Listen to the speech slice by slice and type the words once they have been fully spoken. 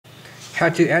How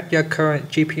to add your current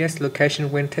GPS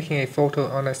location when taking a photo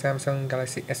on a Samsung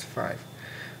Galaxy S5.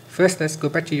 First, let's go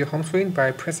back to your home screen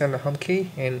by pressing the home key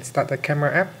and start the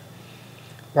camera app.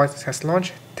 Once it has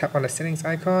launched, tap on the settings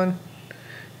icon,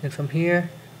 and from here,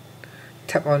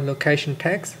 tap on location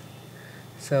tags.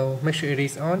 So make sure it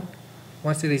is on.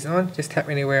 Once it is on, just tap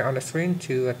anywhere on the screen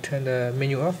to turn the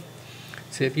menu off.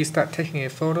 So if you start taking a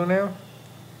photo now,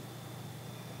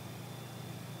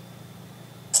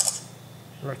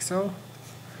 like so,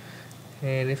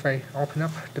 and if I open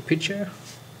up the picture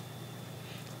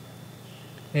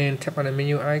and tap on the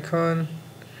menu icon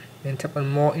and tap on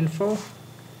more info,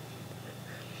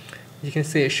 you can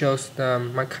see it shows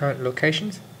my current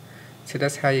locations. So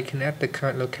that's how you can add the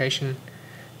current location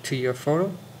to your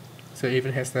photo. So it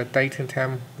even has the date and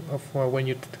time of when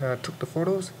you took the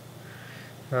photos.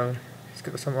 It's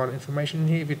got some other information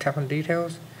here if you tap on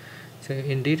details. So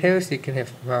in details you can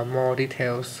have more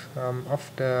details of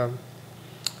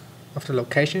the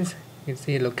locations. You can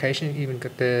see location, even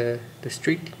got the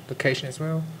street location as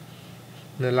well,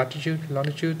 and the latitude,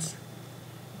 longitudes.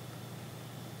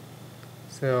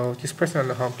 So just press on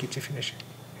the home key to finish.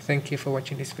 Thank you for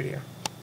watching this video.